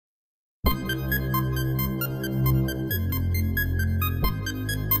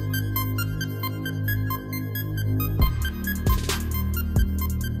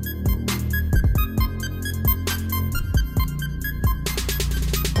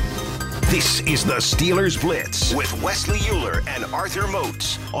This is the Steelers Blitz with Wesley Euler and Arthur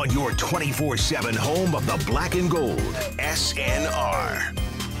Moats on your 24/7 home of the black and gold, SNR.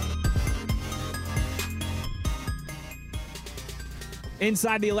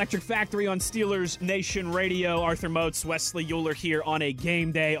 Inside the Electric Factory on Steelers Nation Radio, Arthur Moats, Wesley Euler here on a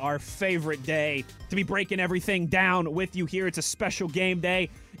game day, our favorite day to be breaking everything down with you here. It's a special game day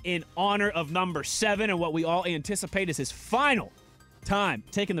in honor of number 7 and what we all anticipate is his final time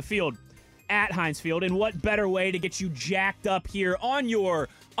taking the field at Heinz Field. And what better way to get you jacked up here on your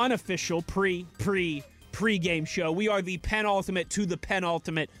unofficial pre-game show. We are the penultimate to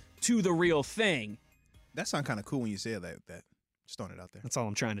the real thing. That sounds kind of cool when you say that. Just throwing it out there. That's all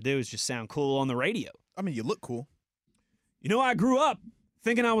I'm trying to do is just sound cool on the radio. I mean, you look cool. You know, I grew up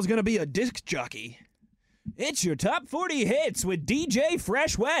thinking I was going to be a disc jockey. It's your top 40 hits with DJ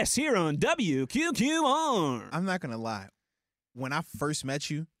Fresh West here on WQQR. I'm not going to lie. When I first met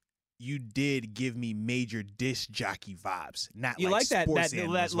you, you did give me major disc jockey vibes. Not you like that little,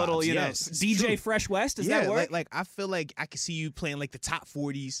 vibes. you know, yes, DJ true. Fresh West? Does yeah, that work? Like I feel like I could see you playing like the top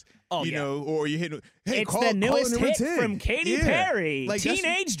 40s, you know, or you're hitting. Hey, it's the newest hit 10. from Katy Perry, like,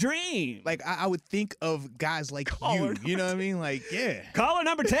 Teenage Dream. Like I would think of guys like you know what I mean? Like, yeah. Caller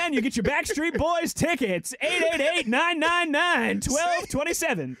number 10, you get your Backstreet Boys tickets,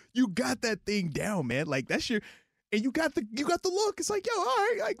 888-999-1227. You got that thing down, man. Like that's your. And you got the look. It's like, yo, all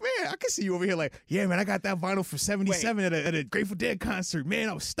right, like, man, I can see you over here like, yeah, man, I got that vinyl from 77 at a Grateful Dead concert. Man,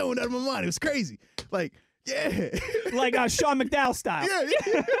 I was stoned out of my mind. It was crazy. Like, yeah. Like Sean McDowell style. Yeah.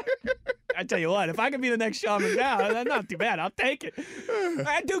 I tell you what, if I could be the next Sean McDowell, that's not too bad. I'll take it.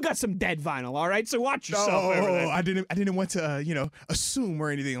 I do got some Dead vinyl, all right? So watch yourself. Oh, I didn't want to, assume or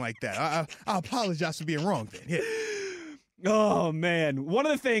anything like that. I apologize for being wrong then. Yeah. Oh, man. One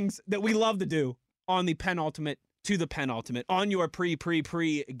of the things that we love to do on the penultimate to the penultimate on your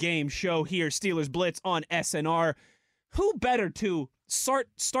pre-game show here, Steelers Blitz on SNR. Who better to start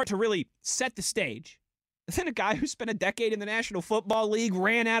to really set the stage than a guy who spent a decade in the National Football League,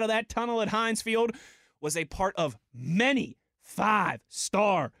 ran out of that tunnel at Heinz Field, was a part of many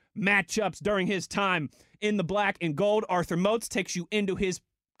 5-star matchups during his time in the black and gold. Arthur Moats takes you into his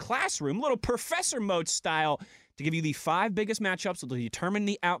classroom, little Professor Moats style, to give you the 5 biggest matchups that will determine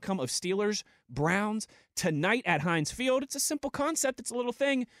the outcome of Steelers-Browns tonight at Heinz Field. It's a simple concept. It's a little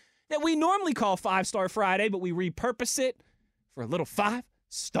thing that we normally call 5-Star Friday, but we repurpose it for a little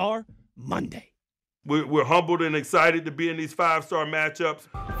 5-Star Monday. We're humbled and excited to be in these 5-star matchups.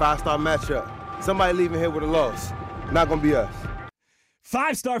 5-star matchup. Somebody leaving here with a loss. Not going to be us.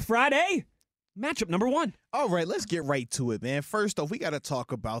 5-Star Friday, matchup number 1. All right, let's get right to it, man. First off, we got to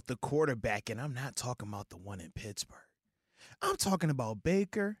talk about the quarterback, and I'm not talking about the one in Pittsburgh. I'm talking about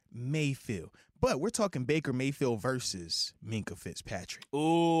Baker Mayfield. But we're talking Baker Mayfield versus Minkah Fitzpatrick.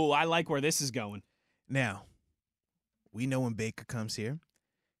 Ooh, I like where this is going. Now, we know when Baker comes here,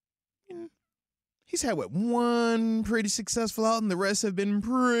 he's had, one pretty successful outing. The rest have been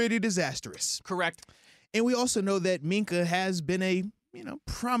pretty disastrous. Correct. And we also know that Minkah has been a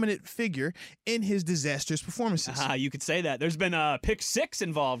prominent figure in his disastrous performances. You could say that. There's been a pick 6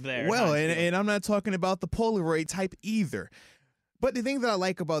 involved there. Well, and I'm not talking about the Polaroid type either. But the thing that I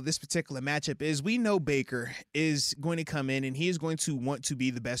like about this particular matchup is we know Baker is going to come in and he is going to want to be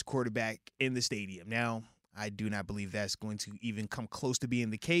the best quarterback in the stadium. Now, I do not believe that's going to even come close to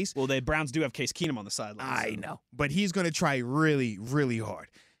being the case. Well, the Browns do have Case Keenum on the sideline. I know. But he's going to try really, really hard.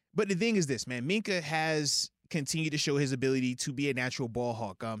 But the thing is this, man. Minkah has continued to show his ability to be a natural ball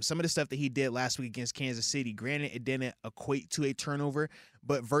hawk. Some of the stuff that he did last week against Kansas City, granted, it didn't equate to a turnover,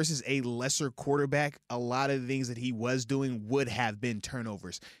 but versus a lesser quarterback, a lot of the things that he was doing would have been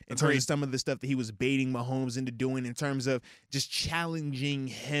turnovers. In terms of some of the stuff that he was baiting Mahomes into doing, in terms of just challenging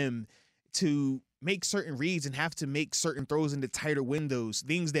him to make certain reads and have to make certain throws into tighter windows,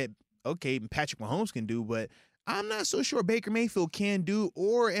 things that, okay, Patrick Mahomes can do, but I'm not so sure Baker Mayfield can do,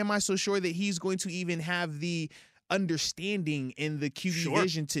 or am I so sure that he's going to even have the understanding in the QB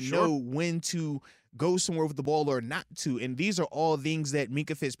vision to know when to go somewhere with the ball or not to. And these are all things that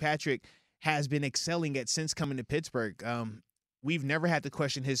Minkah Fitzpatrick has been excelling at since coming to Pittsburgh. We've never had to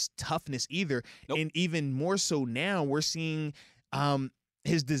question his toughness either. Nope. And even more so now, we're seeing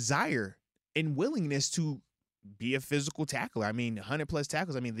his desire and willingness to be a physical tackler. I mean, 100-plus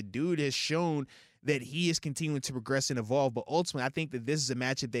tackles. I mean, the dude has shown that he is continuing to progress and evolve. But ultimately, I think that this is a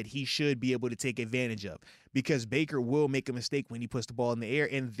matchup that he should be able to take advantage of because Baker will make a mistake when he puts the ball in the air,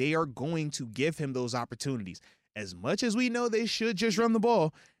 and they are going to give him those opportunities. As much as we know they should just run the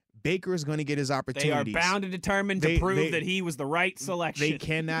ball, Baker is going to get his They opportunities. are bound and determined to prove that he was the right selection. They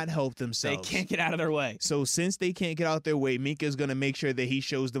cannot help They themselves. can't get out of their way. So since they can't get out their way, Minkah is going to make sure that he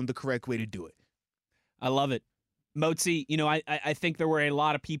shows them the correct way to do it. I love it. Mozi, I think there were a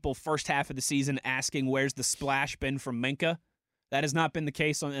lot of people first half of the season asking where's the splash been from Minkah. That has not been the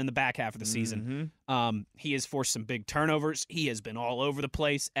case in the back half of the season. He has forced some big turnovers. He has been all over the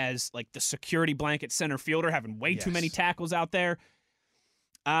place as like the security blanket center fielder, having way too many tackles out there.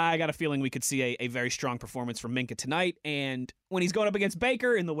 I got a feeling we could see a very strong performance from Minkah tonight. And when he's going up against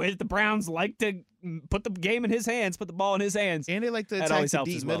Baker in the way that the Browns like to put the game in his hands, put the ball in his hands. And they like to that attack always the helps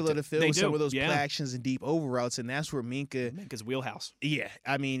deep as well, middle of the field They with do. some of those Yeah. play actions and deep over routes, and that's where Minkah's wheelhouse. Yeah,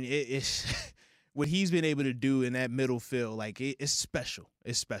 I mean, it's what he's been able to do in that middle field, like it's special.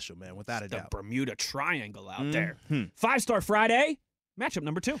 It's special, man, without a The doubt. Bermuda Triangle out there. Mhm. 5-Star Friday, matchup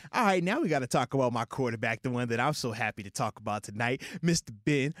number 2. All right, now we got to talk about my quarterback, the one that I'm so happy to talk about tonight, Mr.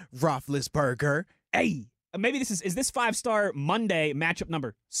 Ben Roethlisberger. Hey, maybe this is this 5-Star Monday matchup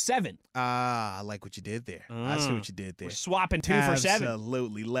number 7. I like what you did there. I see what you did there. We're swapping 2 for 7.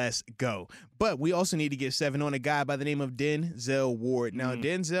 Absolutely. Let's go. But we also need to get 7 on a guy by the name of Denzel Ward. Now,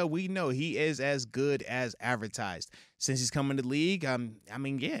 Denzel, we know he is as good as advertised. Since he's come in the league,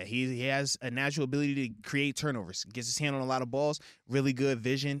 he has a natural ability to create turnovers. Gets his hand on a lot of balls. Really good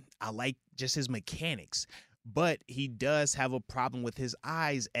vision. I like just his mechanics. But he does have a problem with his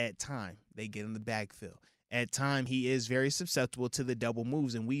eyes at time. They get in the backfield. At time, he is very susceptible to the double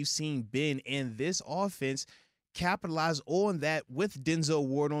moves, and we've seen Ben in this offense capitalize on that with Denzel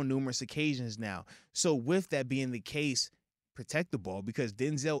Ward on numerous occasions now. So with that being the case, protect the ball because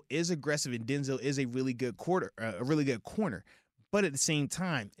Denzel is aggressive and Denzel is a really good corner. But at the same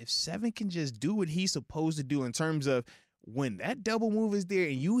time, if 7 can just do what he's supposed to do in terms of when that double move is there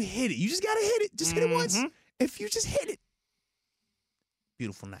and you hit it, you just got to hit it. Just hit it once. If you just hit it,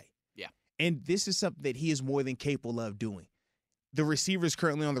 beautiful night. Yeah. And this is something that he is more than capable of doing. The receivers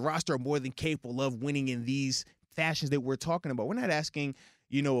currently on the roster are more than capable of winning in these fashions that we're talking about. We're not asking,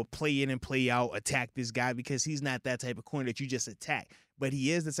 a play in and play out, attack this guy because he's not that type of corner that you just attack. But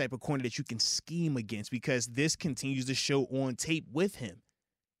he is the type of corner that you can scheme against because this continues to show on tape with him.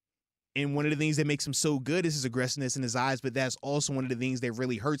 And one of the things that makes him so good is his aggressiveness in his eyes, but that's also one of the things that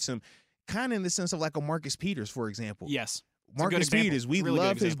really hurts him, kind of in the sense of like a Marcus Peters, for example. Yes. Marcus Peters, we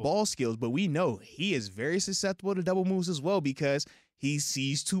love his ball skills, but we know he is very susceptible to double moves as well because he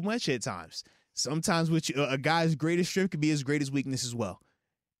sees too much at times. Sometimes a guy's greatest strength can be his greatest weakness as well.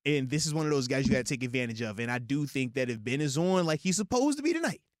 And this is one of those guys you got to take advantage of. And I do think that if Ben is on like he's supposed to be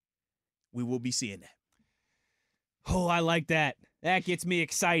tonight, we will be seeing that. Oh, I like that. That gets me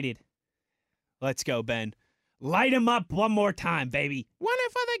excited. Let's go, Ben. Light him up one more time, baby. One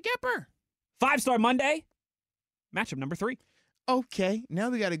for the Gipper. 5-Star Monday, matchup number 3. Okay, now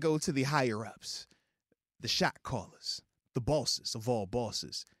we got to go to the higher-ups, the shot callers, the bosses of all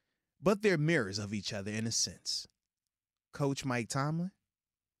bosses. But they're mirrors of each other in a sense. Coach Mike Tomlin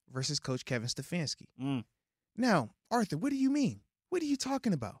versus Coach Kevin Stefanski. Now, Arthur, what do you mean? What are you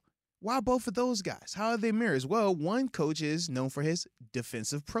talking about? Why both of those guys? How are they mirrors? Well, one coach is known for his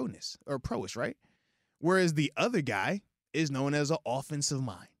defensive prowess, right? Whereas the other guy is known as an offensive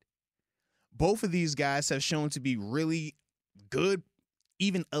mind. Both of these guys have shown to be really good,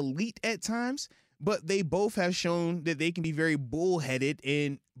 even elite at times, but they both have shown that they can be very bullheaded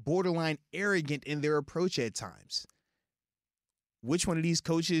and borderline arrogant in their approach at times. Which one of these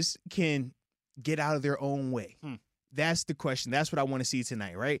coaches can get out of their own way? That's the question. That's what I want to see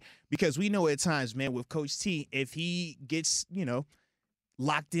tonight, right? Because we know at times, man, with Coach T, if he gets,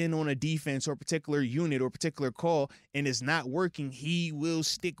 locked in on a defense or a particular unit or a particular call and it's not working, he will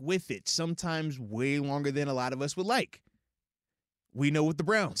stick with it, sometimes way longer than a lot of us would like. We know with the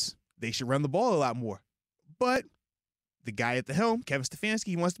Browns, they should run the ball a lot more. But the guy at the helm, Kevin Stefanski,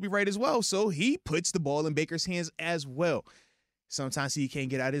 he wants to be right as well, so he puts the ball in Baker's hands as well. Sometimes he can't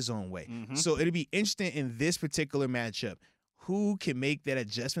get out his own way. So it'll be interesting in this particular matchup, who can make that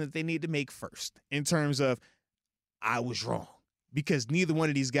adjustment that they need to make first in terms of, I was wrong. Because neither one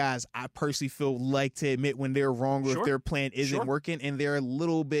of these guys, I personally feel like to admit when they're wrong or if their plan isn't working, and they're a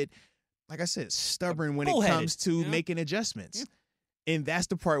little bit, like I said, stubborn when it comes to making adjustments. Yeah. And that's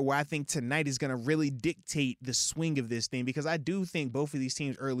the part where I think tonight is going to really dictate the swing of this thing, because I do think both of these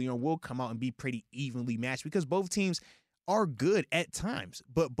teams early on will come out and be pretty evenly matched because both teams are good at times,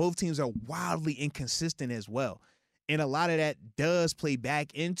 but both teams are wildly inconsistent as well. And a lot of that does play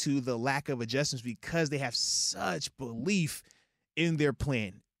back into the lack of adjustments because they have such belief in their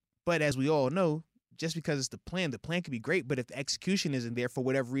plan. But as we all know, just because it's the plan can be great, but if the execution isn't there for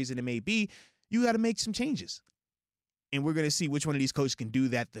whatever reason it may be, you got to make some changes. And we're going to see which one of these coaches can do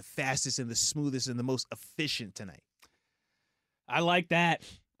that the fastest and the smoothest and the most efficient tonight. I like that.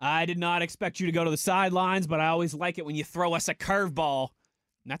 I did not expect you to go to the sidelines, but I always like it when you throw us a curveball.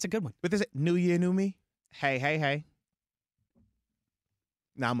 And that's a good one. But this new year, new me. Hey.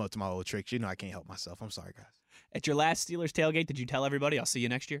 Now I'm up to my old tricks. You know I can't help myself. I'm sorry, guys. At your last Steelers tailgate, did you tell everybody, I'll see you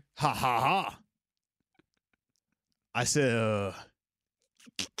next year? Ha, ha, ha. I said,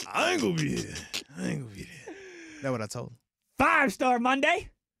 I ain't gonna be there. That's what I told him. 5-star Monday.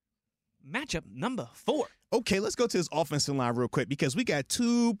 Matchup number 4. Okay, let's go to this offensive line real quick because we got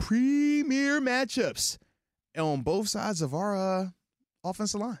 2 premier matchups on both sides of our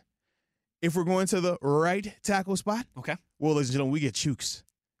offensive line. If we're going to the right tackle spot, Okay. well, ladies and gentlemen, we get Chooks,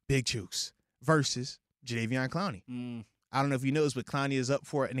 Big Chooks, versus Jadeveon Clowney. I don't know if you know this, but Clowney is up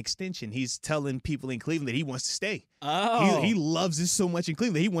for an extension. He's telling people in Cleveland that he wants to stay. Oh. He loves this so much in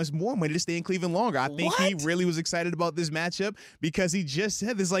Cleveland. He wants more money to stay in Cleveland longer. I think he What? really was excited about this matchup because he just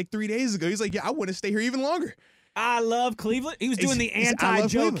said this like 3 days ago. He's like, yeah, I want to stay here even longer. I love Cleveland. He was doing the He said, "I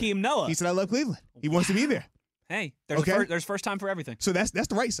love Cleveland." anti-Joakim Noah. He said, I love Cleveland. He wants to be there. Hey, there's Okay. there's first time for everything. So that's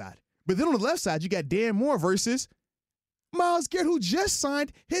the right side. But then on the left side, you got Dan Moore versus Myles Garrett, who just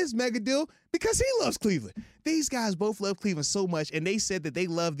signed his mega deal because he loves Cleveland. These guys both love Cleveland so much, and they said that they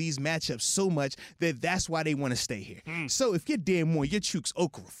love these matchups so much that that's why they want to stay here. So if you're Dan Moore, you're Chooks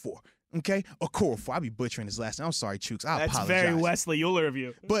Okorafor, okay? Okorafor. I'll be butchering his last name. I'm sorry, Chooks. I That's apologize. very Wesley Euler of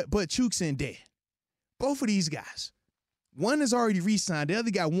you. But Chooks and Dan, both of these guys, one is already re-signed. The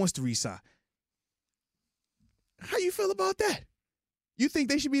other guy wants to re-sign. How you feel about that? You think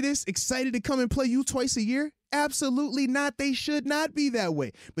they should be this excited to come and play you twice a year? Absolutely not. They should not be that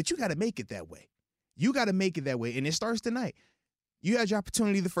way. But you got to make it that way. You got to make it that way. And it starts tonight. You had your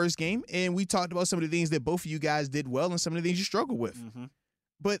opportunity the first game, and we talked about some of the things that both of you guys did well and some of the things you struggled with.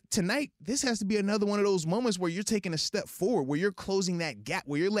 But tonight, this has to be another one of those moments where you're taking a step forward, where you're closing that gap,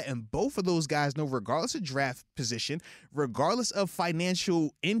 where you're letting both of those guys know, regardless of draft position, regardless of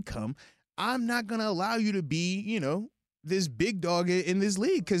financial income, I'm not going to allow you to be, this big dog in this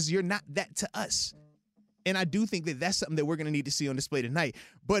league because you're not that to us. And I do think that that's something that we're going to need to see on display tonight.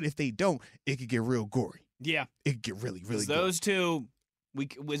 But if they don't, it could get real gory. Yeah. It could get really, really gory. Those two,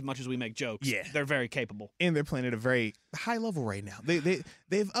 as much as we make jokes, Yeah. they're very capable. And they're playing at a very high level right now.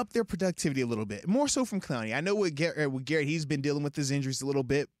 They've upped their productivity a little bit, more so from Clowney. I know with Garrett, he's been dealing with his injuries a little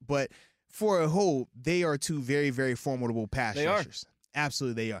bit, but for a whole, they are 2 very, very formidable pass rushers.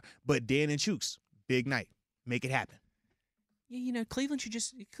 Absolutely, they are. But Dan and Chooks, big night, make it happen. Yeah, Cleveland should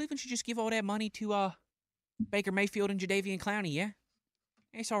just give all that money to Baker Mayfield and Jadeveon Clowney. Yeah,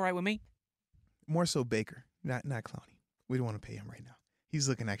 it's all right with me. More so Baker, not Clowney. We don't want to pay him right now. He's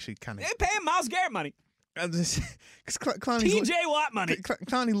looking actually kind of. They're paying Myles Garrett money. Because Clowney. TJ Watt money.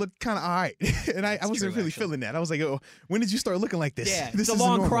 Clowney looked kind of all right, and I wasn't really feeling that. I was like, "Oh, when did you start looking like this?" Yeah, this it's a isn't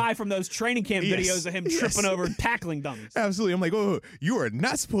long normal. cry from those training camp videos of him tripping over and tackling dummies. Absolutely, I'm like, "Oh, you are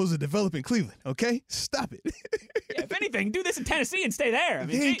not supposed to develop in Cleveland, okay? Stop it." Yeah, if anything, do this in Tennessee and stay there. I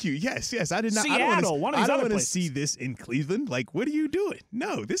mean, Thank you. Yes, I did not. Seattle, one of these I don't other want to places. see this in Cleveland. Like, what are you doing?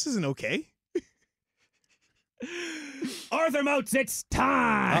 No, this isn't okay. Arthur Moats, it's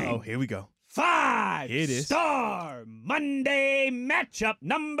time. Uh-oh, here we go. 5 Here it is. Star Monday matchup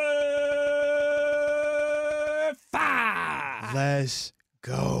number 5. Let's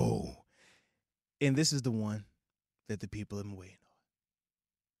go. And this is the one that the people have been waiting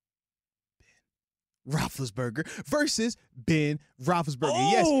on. Ben Roethlisberger versus Ben Roethlisberger.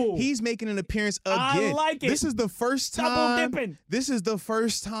 Oh! Yes, he's making an appearance again. I like it. This is the first Double time. dipping. This is the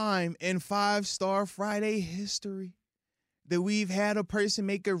first time in 5 Star Friday history that we've had a person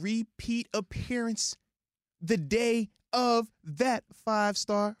make a repeat appearance the day of that 5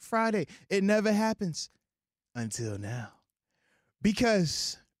 Star Friday. It never happens until now.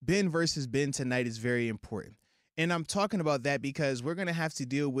 Because Ben versus Ben tonight is very important. And I'm talking about that because we're going to have to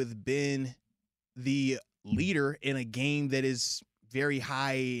deal with Ben, the leader, in a game that is very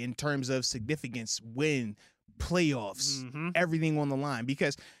high in terms of significance, win, playoffs, everything on the line.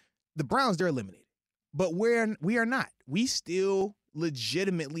 Because the Browns, they're eliminated. But we are not. We still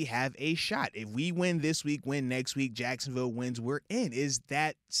legitimately have a shot. If we win this week, win next week, Jacksonville wins, we're in. Is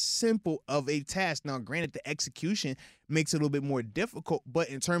that simple of a task? Now, granted, the execution makes it a little bit more difficult, but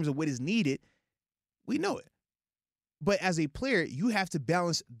in terms of what is needed, we know it. But as a player, you have to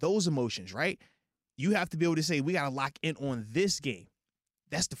balance those emotions, right? You have to be able to say, we got to lock in on this game.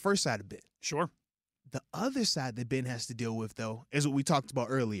 That's the first side of Ben. Sure. The other side that Ben has to deal with, though, is what we talked about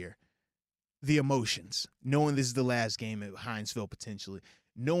earlier. The emotions, knowing this is the last game at Hinesville potentially,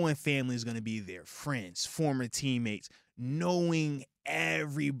 knowing family is going to be there, friends, former teammates, knowing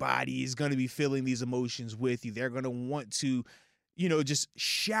everybody is going to be feeling these emotions with you. They're going to want to, just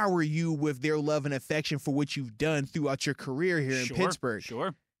shower you with their love and affection for what you've done throughout your career here in Pittsburgh.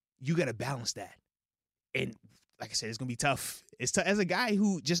 Sure. You got to balance that. And like I said, it's going to be tough. It's tough. As a guy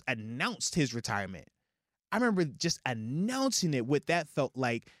who just announced his retirement, I remember just announcing it, what that felt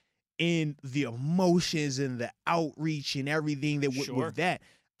like, in the emotions and the outreach and everything that with that.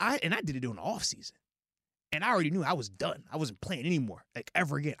 I did it during the off season. And I already knew I was done. I wasn't playing anymore, like,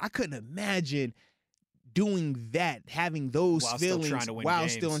 ever again. I couldn't imagine doing that, having those feelings while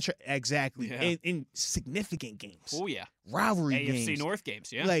still in exactly in significant games. Oh yeah, rivalry games, AFC North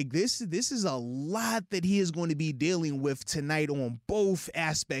games. Yeah, like this is a lot that he is going to be dealing with tonight on both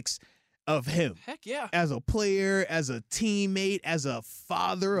aspects of him. Heck yeah, as a player, as a teammate, as a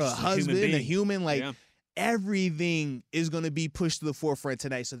father, a husband, a human. Like everything is going to be pushed to the forefront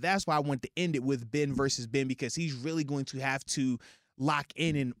tonight. So that's why I want to end it with Ben versus Ben, because he's really going to have to lock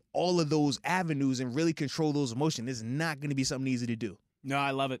in all of those avenues and really control those emotions. It's not going to be something easy to do. No,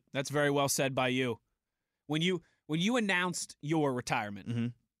 I love it. That's very well said by you. When you announced your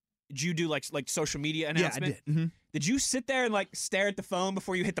retirement, did you do like social media announcement? Yeah, I did. Did you sit there and like stare at the phone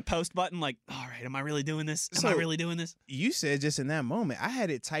before you hit the post button? Like, all right, am I really doing this? Am I really doing this? You said just in that moment, I had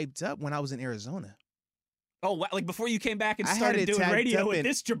it typed up when I was in Arizona. Oh, wow. Like before you came back and started doing radio with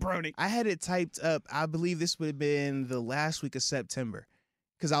this jabroni. I had it typed up. I believe this would have been the last week of September,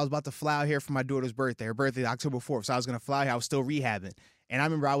 because I was about to fly out here for my daughter's birthday. Her birthday is October 4th, so I was going to fly here. I was still rehabbing. And I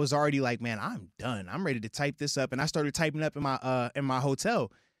remember I was already like, man, I'm done. I'm ready to type this up. And I started typing up in my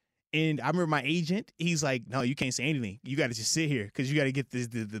hotel. And I remember my agent, he's like, no, you can't say anything. You got to just sit here because you got to get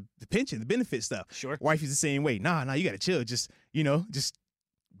the pension, the benefit stuff. Sure. Wife is the same way. Nah, you got to chill. Just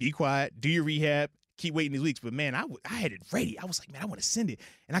be quiet, do your rehab, keep waiting these weeks. But, man, I had it ready. I was like, man, I want to send it.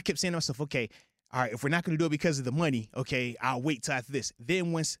 And I kept saying to myself, okay, all right, if we're not going to do it because of the money, okay, I'll wait till after this.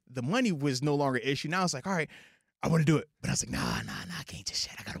 Then once the money was no longer an issue, now I was like, all right, I want to do it. But I was like, nah, I can't just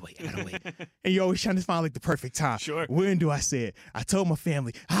shit. I got to wait. And you're always trying to find like the perfect time. Sure. When do I say it? I told my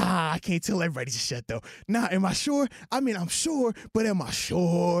family, I can't tell everybody to shut though. Nah, am I sure? I mean, I'm sure, but am I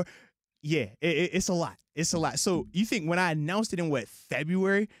sure? Yeah, it's a lot. It's a lot. So you think when I announced it in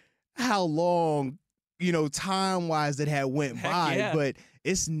February, how long, time-wise that had went by, yeah. But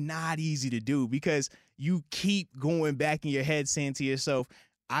it's not easy to do because you keep going back in your head saying to yourself,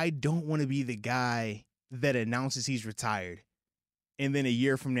 I don't want to be the guy that announces he's retired, and then a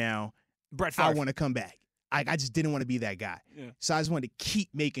year from now, Brett Favre, I want to come back. I just didn't want to be that guy. Yeah. So I just wanted to keep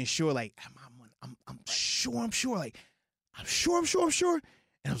making sure, like, I'm sure. Like, I'm sure.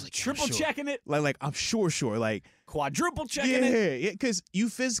 And I was like, triple checking it. Like I'm sure. Like quadruple checking it. Yeah, because you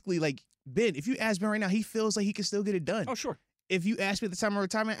physically, like, Ben, if you ask Ben right now, he feels like he can still get it done. Oh, sure. If you ask me at the time of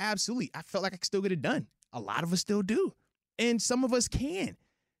retirement, absolutely. I felt like I could still get it done. A lot of us still do. And some of us can.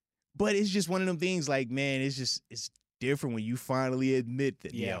 But it's just one of them things like, man, it's different when you finally admit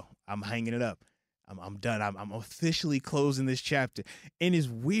that, I'm hanging it up. I'm done. I'm officially closing this chapter. And it's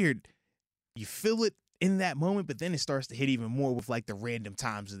weird. You feel it in that moment, but then it starts to hit even more with like the random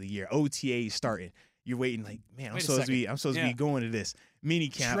times of the year. OTA starting. You're waiting like, man, I'm supposed to be going to this mini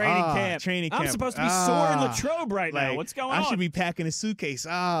camp. Training camp. I'm supposed to be soaring Latrobe right now. What's going on? I should be packing a suitcase.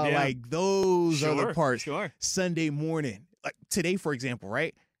 Like those are the parts. Sure. Sunday morning. Like today, for example,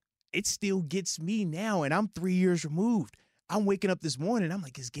 right? It still gets me now, and I'm 3 years removed. I'm waking up this morning, I'm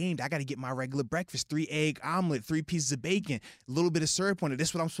like, it's game day. I got to get my regular breakfast, 3-egg omelet, 3 pieces of bacon, a little bit of syrup on it. This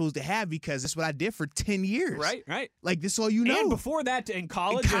is what I'm supposed to have because this is what I did for 10 years. Right. Like, this is all you know. And before that, in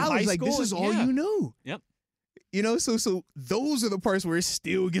college and high like, school. This is all you knew. Yep. So those are the parts where it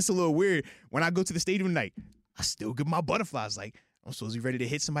still gets a little weird. When I go to the stadium tonight, I still get my butterflies. Like, I'm supposed to be ready to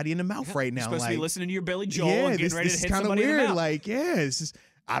hit somebody in the mouth right now. You're supposed to be listening to your Billy Joel and getting ready to hit kinda somebody weird. in the mouth. Like, it's just,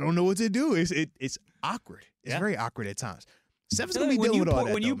 I don't know what to do. It's awkward. It's very awkward at times. Seven's gonna be dealing with all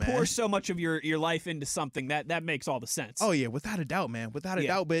that. When you pour so much of your life into something, that makes all the sense. Oh yeah, without a doubt, man. Without a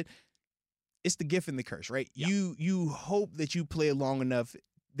doubt. But it's the gift and the curse, right? Yeah. You hope that you play long enough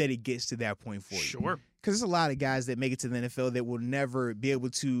that it gets to that point for you. Sure. Because there's a lot of guys that make it to the NFL that will never be able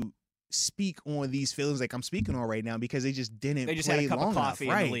to speak on these feelings like I'm speaking on right now because they just didn't They just play had a cup long of coffee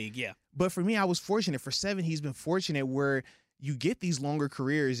enough, in the league, yeah. But for me, I was fortunate. For Seven, he's been fortunate where you get these longer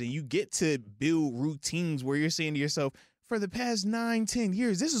careers and you get to build routines where you're saying to yourself, for the past 9-10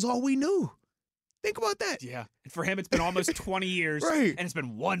 years, this is all we knew. Think about that. Yeah. And for him, it's been almost 20 years. Right. And it's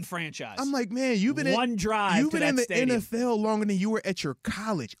been one franchise. I'm like, man, you've been one drive. You've been in the stadium. NFL longer than you were at your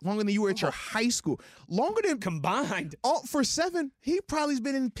college, longer than you were at your high school, longer than combined. For Seven, he probably's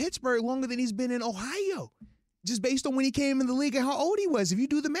been in Pittsburgh longer than he's been in Ohio, just based on when he came in the league and how old he was. If you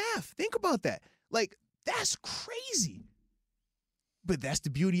do the math, think about that. Like, that's crazy. But that's the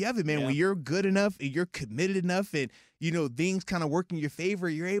beauty of it, man. Yeah. When you're good enough and you're committed enough and, things kind of work in your favor,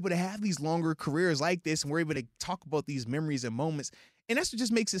 you're able to have these longer careers like this, and we're able to talk about these memories and moments. And that's what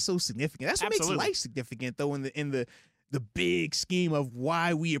just makes it so significant. That's what Absolutely. makes life significant, though, in the big scheme of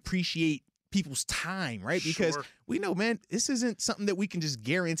why we appreciate people's time, right? Because Sure. we know, man, this isn't something that we can just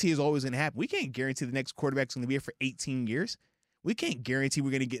guarantee is always going to happen. We can't guarantee the next quarterback's going to be here for 18 years. We can't guarantee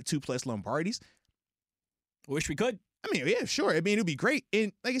we're going to get 2+ Lombardis. Wish we could. I mean, yeah, sure. I mean, it'd be great.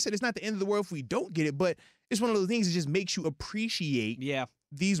 And like I said, it's not the end of the world if we don't get it, but it's one of those things that just makes you appreciate Yeah.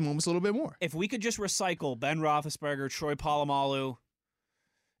 these moments a little bit more. If we could just recycle Ben Roethlisberger, Troy Polamalu,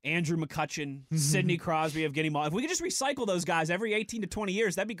 Andrew McCutcheon, Sidney Crosby, Evgeny Malkin, if we could just recycle those guys every 18 to 20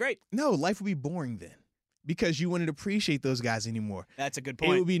 years, that'd be great. No, life would be boring then because you wouldn't appreciate those guys anymore. That's a good It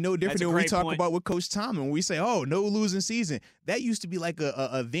point. would be no different That's a than when we great talk point. about with Coach Tomlin. When we say, oh, no losing season. That used to be like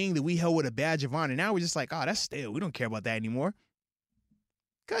a thing that we held with a badge of honor. Now we're just like, oh, that's stale. We don't care about that anymore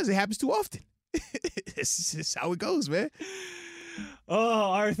because it happens too often. It's just how it goes, man.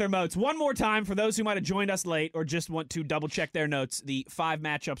 Oh, Arthur Moats. One more time for those who might have joined us late or just want to double-check their notes. The 5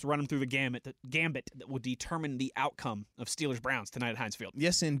 matchups, run them through the gambit that will determine the outcome of Steelers-Browns tonight at Heinz Field.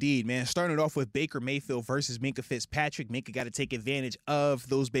 Yes, indeed, man. Starting it off with Baker Mayfield versus Minkah Fitzpatrick. Minkah got to take advantage of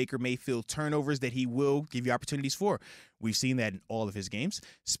those Baker Mayfield turnovers that he will give you opportunities for. We've seen that in all of his games,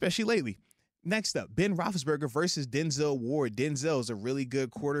 especially lately. Next up, Ben Roethlisberger versus Denzel Ward. Denzel is a really good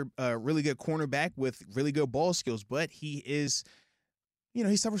cornerback with really good ball skills, but he is,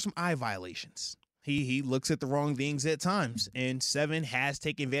 he suffers from eye violations. He looks at the wrong things at times, and 7 has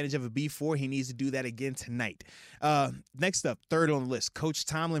taken advantage of it before. He needs to do that again tonight. Next up, third on the list, Coach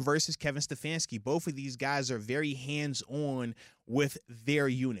Tomlin versus Kevin Stefanski. Both of these guys are very hands-on with their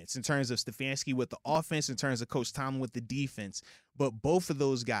units in terms of Stefanski with the offense, in terms of Coach Tomlin with the defense. But both of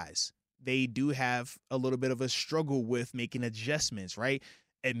those guys, they do have a little bit of a struggle with making adjustments, right?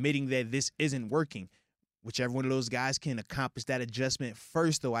 Admitting that this isn't working. Whichever one of those guys can accomplish that adjustment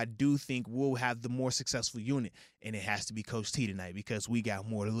first, though, I do think we'll have the more successful unit. And it has to be Coach T tonight because we got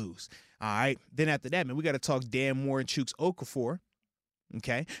more to lose. All right. Then after that, man, we got to talk Dan Moore and Chuks Okafor,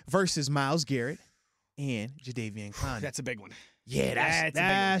 okay, versus Myles Garrett and Jadeveon Clowney. That's a big one. Yeah,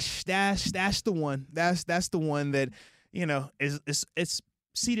 that's the one. That's the one that, it's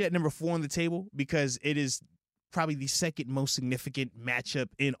seated at number 4 on the table because it is probably the second most significant matchup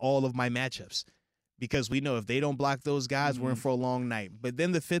in all of my matchups. Because we know if they don't block those guys, we're in for a long night. But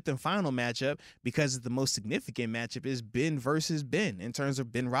then the 5th and final matchup, because it's the most significant matchup, is Ben versus Ben in terms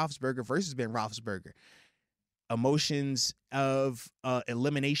of Ben Roethlisberger versus Ben Roethlisberger. Emotions of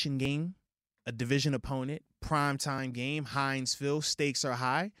elimination game, a division opponent, primetime game, Heinz Field, stakes are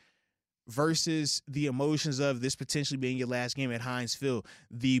high, versus the emotions of this potentially being your last game at Heinz Field,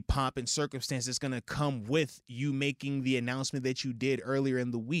 the pomp and circumstance that's going to come with you making the announcement that you did earlier in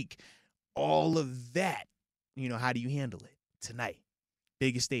the week. All of that, how do you handle it tonight?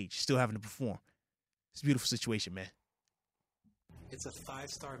 Biggest stage, still having to perform. It's a beautiful situation, man. It's a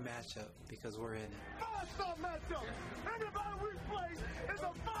 5-star matchup because we're in it. 5-star matchup. Everybody we play is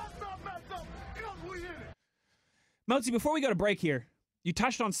a 5-star matchup because we in it. Mozi, before we go to break here, you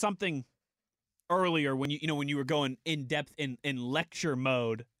touched on something earlier when you were going in depth in lecture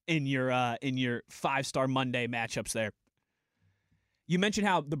mode in your 5-star Monday matchups there. You mentioned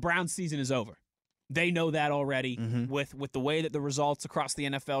how the Browns season is over. They know that already with the way that the results across the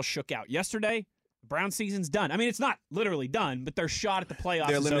NFL shook out. Yesterday, Browns season's done. I mean, it's not literally done, but their shot at the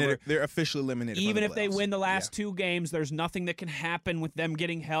playoffs is over. They're officially eliminated. Even if they win the last 2 games, there's nothing that can happen with them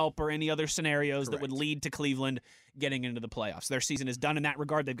getting help or any other scenarios that would lead to Cleveland getting into the playoffs. Their season is done in that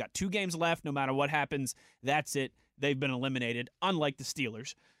regard. They've got 2 games left. No matter what happens, that's it. They've been eliminated, unlike the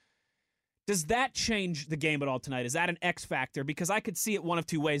Steelers. Does that change the game at all tonight? Is that an X factor? Because I could see it one of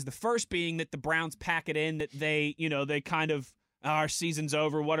 2 ways. The first being that the Browns pack it in, that they kind of, our season's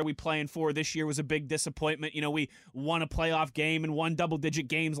over. What are we playing for? This year was a big disappointment. We won a playoff game and won double-digit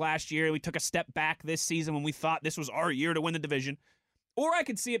games last year. We took a step back this season when we thought this was our year to win the division. Or I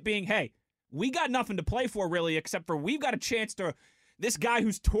could see it being, hey, we got nothing to play for really except for we've got a chance to, this guy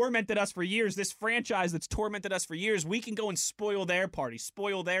who's tormented us for years, this franchise that's tormented us for years, we can go and spoil their party,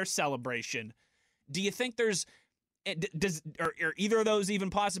 spoil their celebration. Do you think are either of those even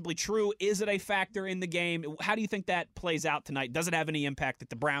possibly true? Is it a factor in the game? How do you think that plays out tonight? Does it have any impact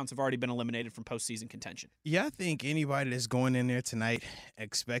that the Browns have already been eliminated from postseason contention? Yeah, I think anybody that's going in there tonight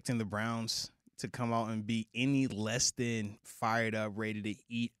expecting the Browns to come out and be any less than fired up, ready to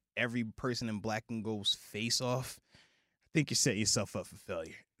eat every person in black and gold's face off, I think you set yourself up for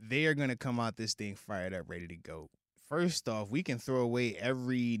failure. They are going to come out this thing fired up, ready to go First off, we can throw away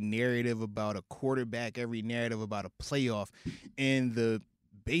every narrative about a quarterback, every narrative about a playoff, and the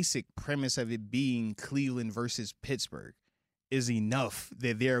basic premise of it being Cleveland versus Pittsburgh is enough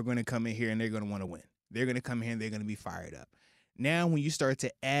that they're going to come in here and they're going to want to win. They're going to come here and they're going to be fired up. Now, when you start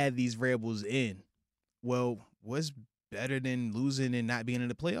to add these variables in, well, what's better than losing and not being in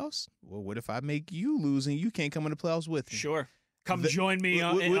the playoffs? Well, what if I make you lose and you can't come in the playoffs with me? Sure. Come join me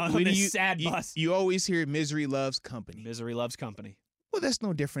on this sad bus. You always hear misery loves company. Misery loves company. Well, that's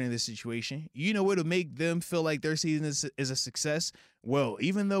no different in this situation. You know what'll make them feel like their season is a success? Well,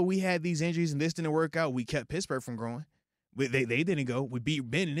 even though we had these injuries and this didn't work out, we kept Pittsburgh from growing. They didn't go. We beat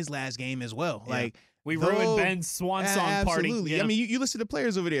Ben in his last game as well. Yeah. Like we ruined Ben's swan song party. Absolutely. You know? I mean, you listen to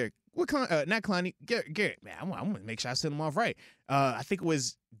players over there. Not Clowney. Garrett. Man, I'm going to make sure I send him off right. I think it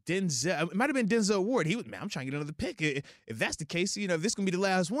was Denzel. It might have been Denzel Ward. I'm trying to get another pick. If that's the case, if this is going to be the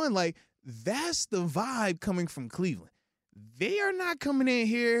last one, like, that's the vibe coming from Cleveland. They are not coming in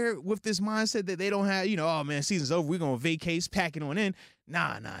here with this mindset that they don't have, oh, man, season's over. We're going to vacate, pack it on in.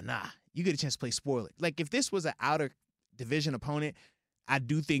 Nah. You get a chance to play spoiler. Like, if this was an outer division opponent, I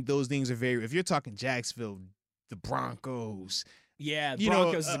do think those things are if you're talking Jacksonville, the Broncos. Yeah,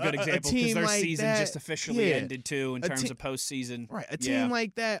 Broncos is a good example because their like season that, just officially ended too in terms of postseason. Right, a team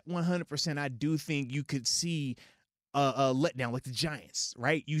like that, 100%, I do think you could see a letdown like the Giants,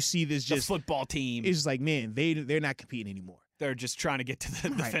 right? You see this just the football team. It's just like, man, they're not competing anymore. They're just trying to get to the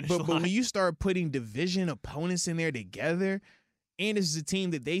finish line. But when you start putting division opponents in there together, and this is a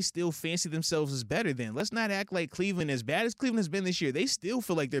team that they still fancy themselves as better than. Let's not act like Cleveland, as bad as Cleveland has been this year, they still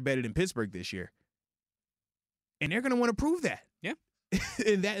feel like they're better than Pittsburgh this year. And they're going to want to prove that. Yeah.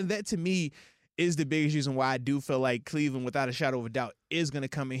 And that to me is the biggest reason why I do feel like Cleveland, without a shadow of a doubt, is going to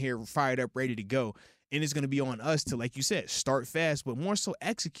come in here fired up, ready to go. And it's going to be on us to, like you said, start fast, but more so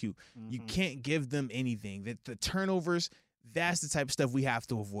execute. Mm-hmm. You can't give them anything. The turnovers, that's the type of stuff we have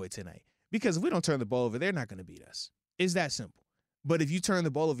to avoid tonight. Because if we don't turn the ball over, they're not going to beat us. It's that simple. But if you turn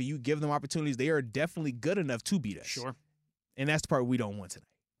the ball over, you give them opportunities, they are definitely good enough to beat us. Sure. And that's the part we don't want tonight.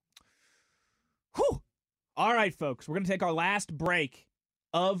 Whew. All right, folks, we're going to take our last break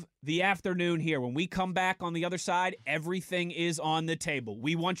of the afternoon here. When we come back on the other side, everything is on the table.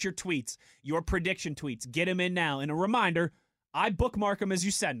 We want your tweets, your prediction tweets. Get them in now. And a reminder, I bookmark them as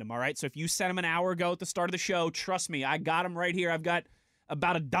you send them, all right? So if you sent them an hour ago at the start of the show, trust me, I got them right here. I've got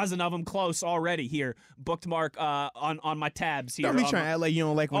about a dozen of them close already here, bookmark on my tabs here. Don't be trying to act like you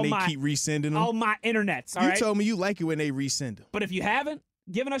don't like when they keep resending them. On my internets, all right? You told me you like it when they resend them. But if you haven't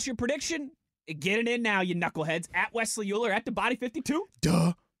given us your prediction, get it in now, you knuckleheads. At Wesley Euler, at the Body 52.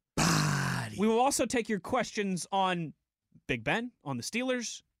 The Body. We will also take your questions on Big Ben, on the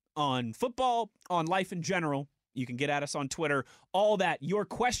Steelers, on football, on life in general. You can get at us on Twitter. All that. Your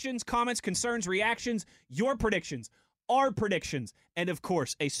questions, comments, concerns, reactions, your predictions, our predictions, and, of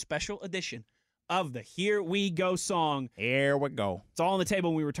course, a special edition of the Here We Go song. Here we go. It's all on the table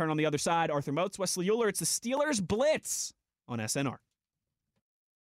when we return on the other side. Arthur Moats, Wesley Euler. It's the Steelers Blitz on SNR.